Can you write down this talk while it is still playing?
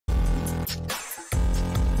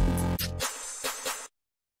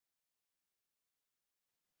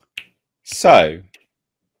So,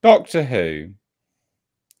 Doctor Who,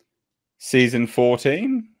 season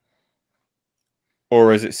 14?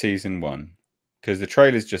 Or is it season 1? Because the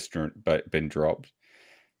trailer's just been dropped.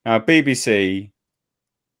 Now, BBC,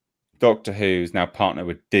 Doctor Who's now partnered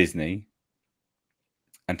with Disney,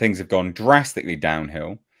 and things have gone drastically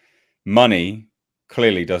downhill. Money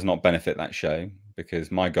clearly does not benefit that show, because,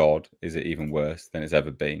 my God, is it even worse than it's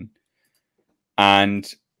ever been.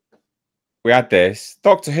 And we had this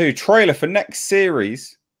Doctor Who trailer for next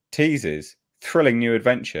series, teases thrilling new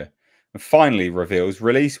adventure, and finally reveals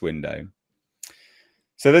release window.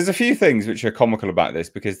 So there's a few things which are comical about this,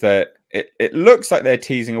 because it looks like they're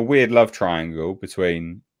teasing a weird love triangle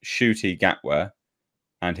between Ncuti Gatwa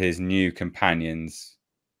and his new companion's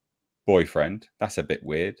boyfriend. That's a bit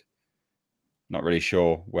weird. Not really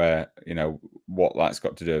sure what that's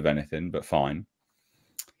got to do with anything, but fine.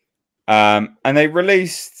 And they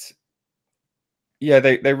released,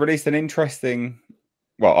 they released an interesting,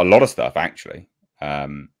 a lot of stuff actually. A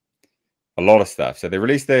lot of stuff. So they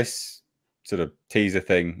released this sort of teaser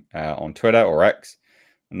thing on Twitter or X,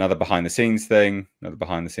 another behind the scenes thing,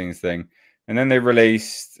 and then they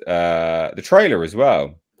released the trailer as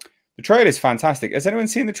well. The trailer is fantastic. Has anyone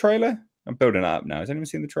seen the trailer? I'm building it up now. Has anyone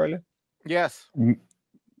seen the trailer? Yes.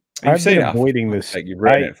 I've been avoiding this. You've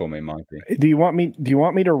written it for me, Mikey. Do you want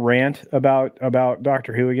me to rant about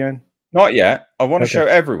Doctor Who again? Not yet. I want to show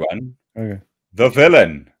everyone the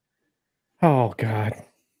villain. Oh God.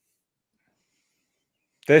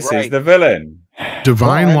 This is the villain.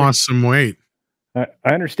 Divine lost some weight. I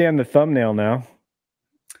understand the thumbnail now.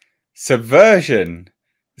 Subversion.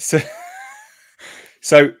 So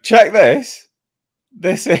check this.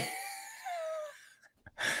 This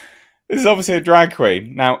is obviously a drag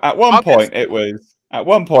queen. Now, at one point it was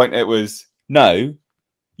no,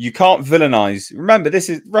 you can't villainize. Remember, this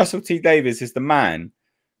is Russell T Davies is the man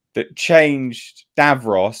that changed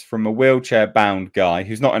Davros from a wheelchair-bound guy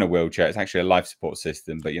who's not in a wheelchair. It's actually a life support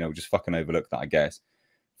system, but just fucking overlook that, I guess.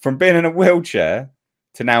 From being in a wheelchair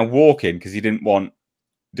to now walking because he didn't want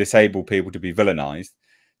disabled people to be villainized,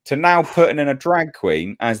 to now putting in a drag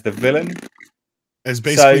queen as the villain. As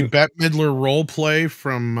basically Bette Midler role play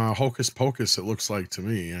from Hocus Pocus, it looks like to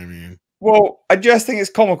me. I mean, well, I just think it's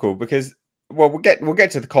comical because, we'll get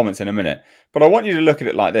to the comments in a minute, but I want you to look at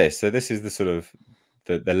it like this. So this is the sort of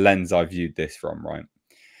the lens I viewed this from, right?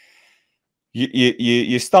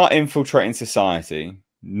 You start infiltrating society,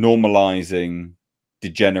 normalizing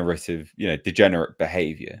degenerate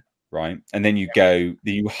behavior, right? And then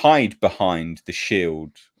you hide behind the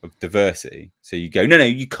shield of diversity. So you go, no,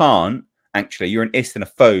 you can't. Actually, you're an ist and a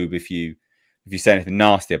phobe if you say anything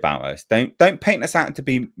nasty about us. Don't paint us out to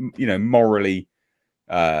be morally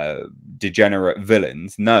degenerate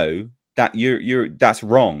villains. No, that's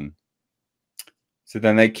wrong. So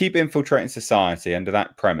then they keep infiltrating society under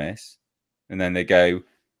that premise, and then they go,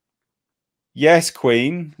 yes,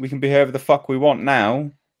 Queen, we can be whoever the fuck we want now.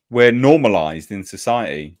 We're normalized in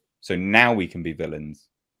society, so now we can be villains.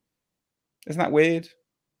 Isn't that weird?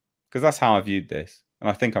 Because that's how I viewed this, and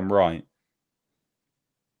I think I'm right.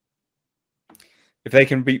 If they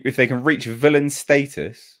can reach villain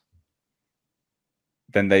status,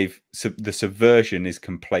 then the subversion is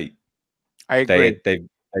complete. I agree. They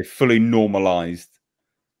fully normalized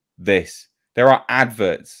this. There are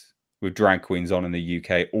adverts with drag queens on in the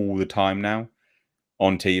UK all the time now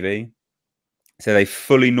on TV. So they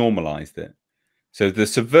fully normalized it. So the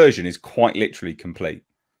subversion is quite literally complete.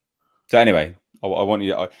 So anyway, I want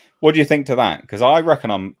you. What do you think to that? Because I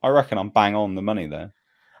reckon I'm bang on the money there.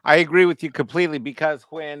 I agree with you completely, because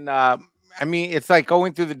when it's like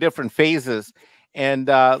going through the different phases. And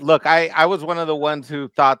look, I was one of the ones who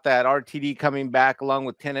thought that RTD coming back along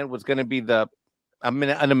with Tennant was going to be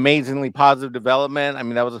an amazingly positive development. I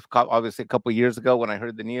mean, that was obviously a couple of years ago when I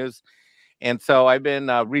heard the news. And so I've been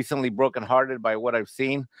recently brokenhearted by what I've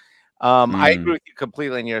seen. I agree with you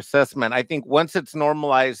completely in your assessment. I think once it's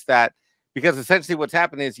normalized that, because essentially what's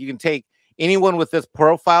happening is you can take anyone with this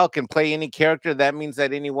profile can play any character. That means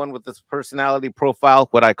that anyone with this personality profile,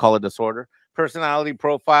 what I call a disorder, personality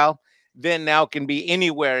profile, then now can be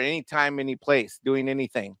anywhere, anytime, any place, doing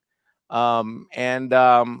anything.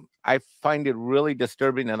 I find it really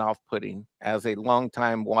disturbing and off-putting as a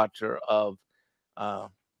longtime watcher of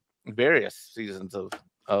various seasons of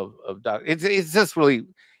Doc. It's just really.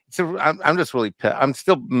 I'm just really pissed. I'm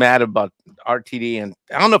still mad about RTD, and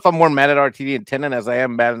I don't know if I'm more mad at RTD and Tennant as I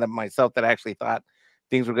am mad at myself that I actually thought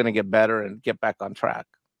things were going to get better and get back on track.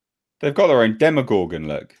 They've got their own Demogorgon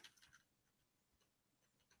look.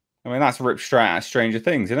 I mean, that's ripped straight out of Stranger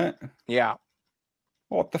Things, isn't it? Yeah.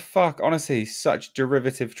 What the fuck? Honestly, such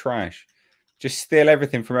derivative trash. Just steal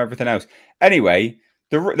everything from everything else. Anyway,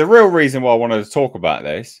 the real reason why I wanted to talk about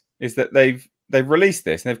this is that they've released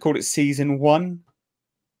this and they've called it season 1.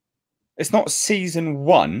 It's not season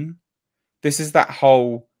 1. This is that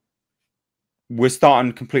whole, we're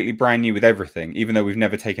starting completely brand new with everything, even though we've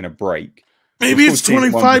never taken a break. Maybe it's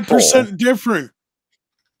 25% different.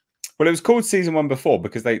 Well, it was called season 1 before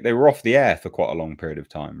because they were off the air for quite a long period of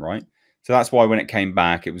time, right? So that's why when it came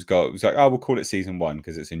back, it was like, oh, we'll call it season 1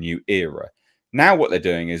 because it's a new era. Now what they're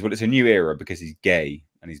doing is, well, it's a new era because he's gay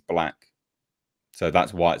and he's black. So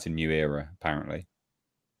that's why it's a new era, apparently.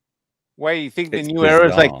 Wait, you think the new era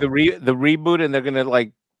is like the reboot, and they're gonna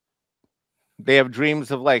like, they have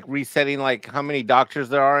dreams of like resetting like how many doctors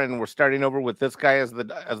there are, and we're starting over with this guy as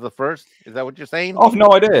the first? Is that what you're saying? I've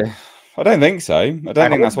no idea. I don't think so. I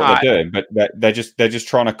don't think that's what they're doing. But they're just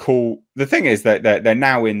trying to call. The thing is that they're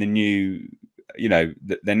now in the new, you know,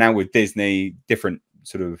 they're now with Disney, different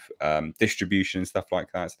sort of distribution and stuff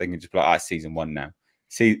like that. So they can just be like, season 1 now.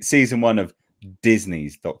 Season 1 of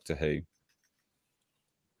Disney's Doctor Who.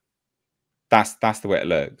 That's the way it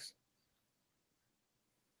looks.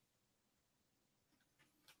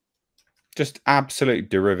 Just absolute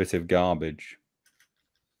derivative garbage.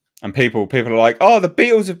 And people are like, oh, the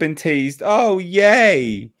Beatles have been teased. Oh,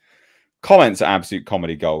 yay. Comments are absolute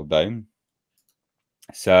comedy gold, though.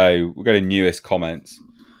 So we'll go to newest comments.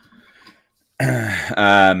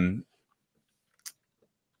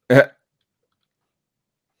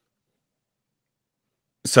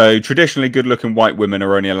 So traditionally good-looking white women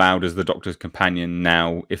are only allowed as the Doctor's companion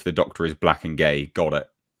now if the Doctor is black and gay. Got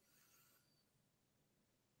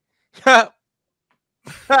it.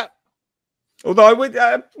 Although I would,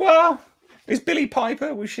 well, is Billie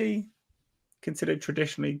Piper, was she considered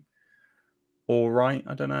traditionally all right?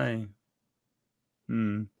 I don't know.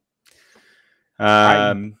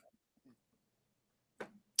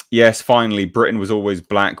 Yes, finally, Britain was always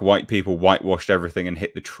black. White people whitewashed everything and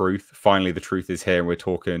hid the truth. Finally, the truth is here, and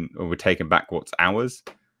we're taking back what's ours.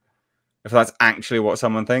 If that's actually what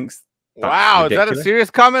someone thinks, wow, ridiculous. Is that a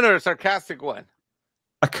serious comment or a sarcastic one?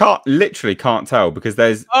 I literally can't tell because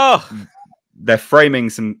they're framing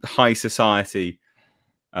some high society,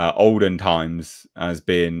 olden times as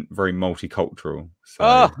being very multicultural. So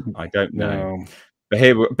I don't know. No. But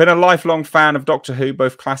here, been a lifelong fan of Doctor Who,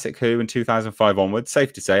 both Classic Who and 2005 onwards.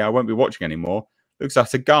 Safe to say, I won't be watching anymore. Looks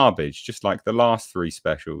utter garbage, just like the last 3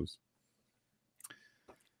 specials.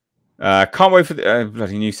 Can't wait for the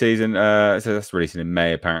bloody new season. So that's releasing in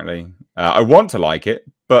May, apparently. I want to like it,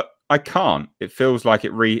 but I can't. It feels like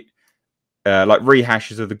it like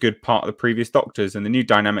rehashes of the good part of the previous Doctors, and the new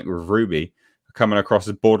dynamic with Ruby are coming across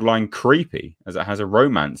as borderline creepy, as it has a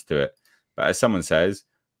romance to it. But as someone says,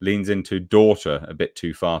 leans into daughter a bit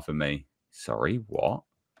too far for me. Sorry, what?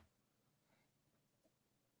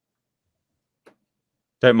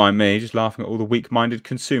 Don't mind me, just laughing at all the weak-minded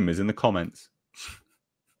consumers in the comments.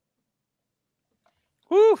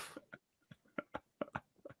 Woof.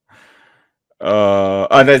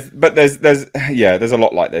 There's a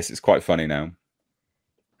lot like this. It's quite funny now.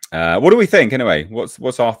 What do we think anyway?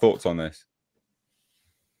 What's our thoughts on this?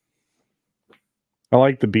 I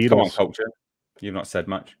like the Beatles. Come on, Culture. You've not said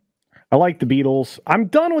much. I like the Beatles. I'm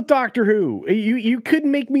done with Doctor Who. You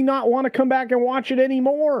couldn't make me not want to come back and watch it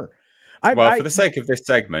anymore. For the sake of this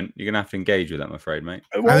segment, you're going to have to engage with that, I'm afraid, mate.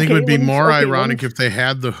 I think it would be more ironic if they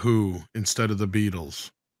had the Who instead of the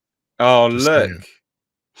Beatles. Oh, look.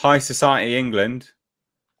 High society England.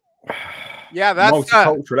 Yeah, that's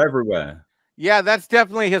multicultural everywhere. Yeah, that's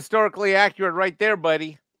definitely historically accurate right there,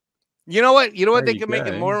 buddy. You know what? They can make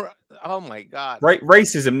it more. Oh, my God.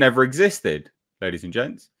 Racism never existed, ladies and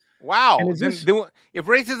gents. Wow. If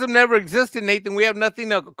racism never existed, Nathan, we have nothing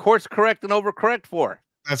to course correct and overcorrect for.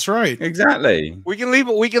 That's right. Exactly. We can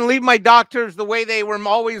leave my doctors the way they were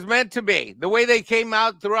always meant to be, the way they came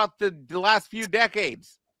out throughout the last few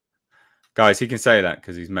decades. Guys, he can say that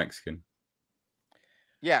because he's Mexican.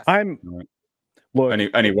 Yes. Look,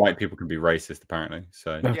 any white people can be racist, apparently.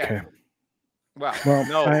 So okay. Yeah.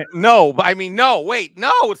 Well, no. Wait,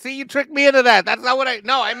 no. See, you tricked me into that. That's not what that's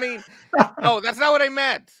not what I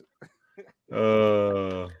meant.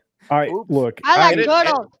 Look. I like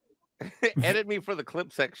turtles. Edit me for the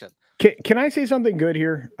clip section. Can I say something good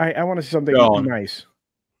here? I want to say something nice.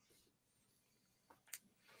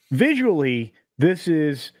 Visually, this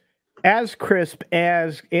is as crisp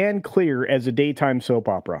and clear as a daytime soap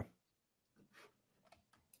opera.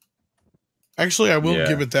 Actually, I will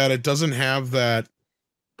give it that. It doesn't have that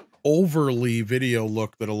overly video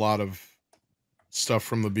look that a lot of stuff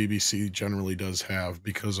from the BBC generally does have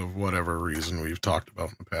because of whatever reason we've talked about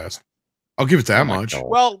in the past. I'll give it that Oh my much. God.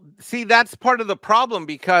 Well, see, that's part of the problem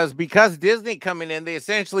because Disney coming in, they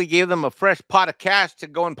essentially gave them a fresh pot of cash to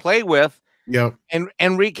go and play with. Yep.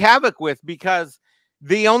 And wreak havoc with, because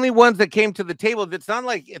the only ones that came to the table, it's not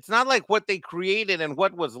like what they created and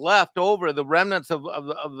what was left over, the remnants of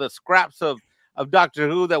the scraps of Doctor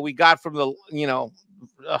Who that we got from the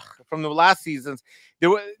from the last seasons. There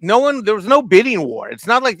was no bidding war. It's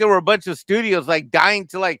not like there were a bunch of studios like dying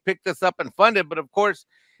to like pick this up and fund it. But of course,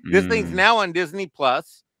 this thing's now on Disney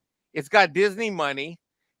Plus. It's got Disney money.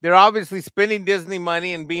 They're obviously spending Disney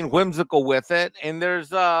money and being whimsical with it. And there's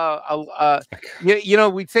we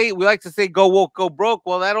like to say go woke, go broke.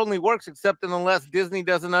 Well, that only works except unless Disney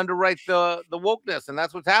doesn't underwrite the wokeness, and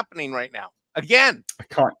that's what's happening right now. Again, I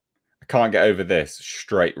can't get over this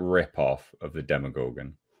straight rip off of the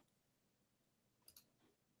Demogorgon.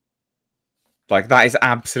 Like, that is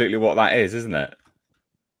absolutely what that is, isn't it?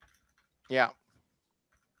 Yeah.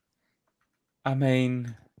 I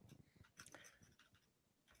mean,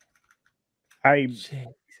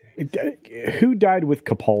 who died with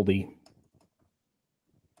Capaldi?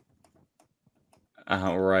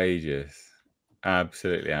 Outrageous.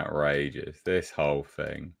 Absolutely outrageous. This whole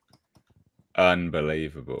thing.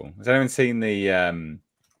 Unbelievable. Has anyone seen the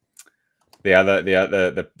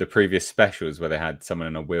previous specials where they had someone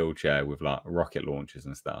in a wheelchair with like rocket launchers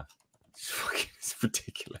and stuff? It's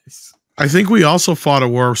ridiculous. I think we also fought a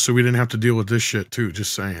war so we didn't have to deal with this shit too.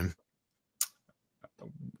 Just saying.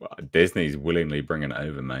 Well, Disney's willingly bringing it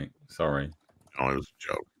over, mate. Sorry. Oh, it was a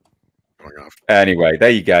joke. Going off. Anyway, there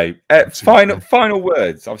you go. Final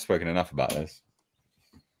words. I've spoken enough about this.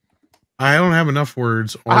 I don't have enough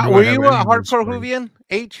words. Were you a hardcore Whovian,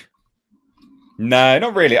 H? No,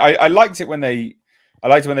 not really. I liked it when they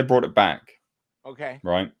brought it back. Okay.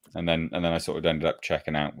 Right, and then I sort of ended up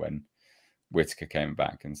checking out when Whittaker came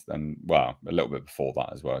back, and well, a little bit before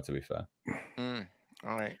that as well. To be fair.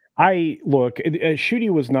 All right. Shooty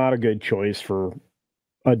was not a good choice for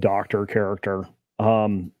a Doctor character.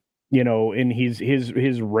 In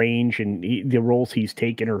his range and the roles he's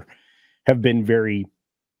taken have been very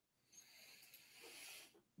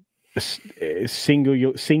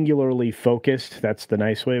singularly focused. That's the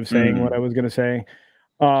nice way of saying what I was going to say.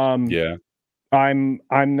 Yeah,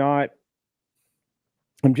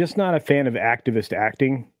 I'm just not a fan of activist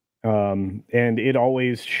acting, and it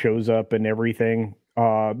always shows up in everything.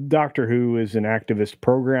 Doctor Who is an activist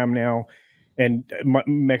program now, and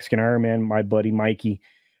Mexican Iron Man, my buddy Mikey,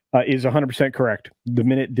 is 100% correct. The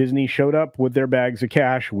minute Disney showed up with their bags of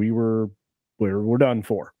cash, we're done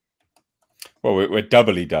for. Well, we're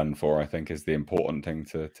doubly done for, I think, is the important thing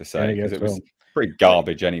to say, because it was pretty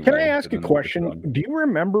garbage anyway. Can I ask a question? Do you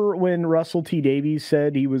remember when Russell T Davies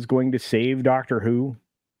said he was going to save Doctor Who?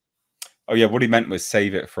 Oh yeah, what he meant was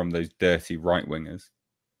save it from those dirty right-wingers.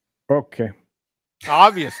 Okay.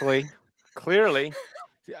 Obviously, clearly.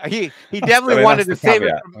 He definitely wanted to save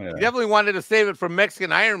it. He definitely wanted to save it from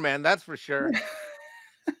Mexican Iron Man, that's for sure.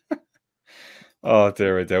 Oh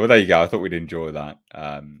dear, oh dear. Well, there you go. I thought we'd enjoy that.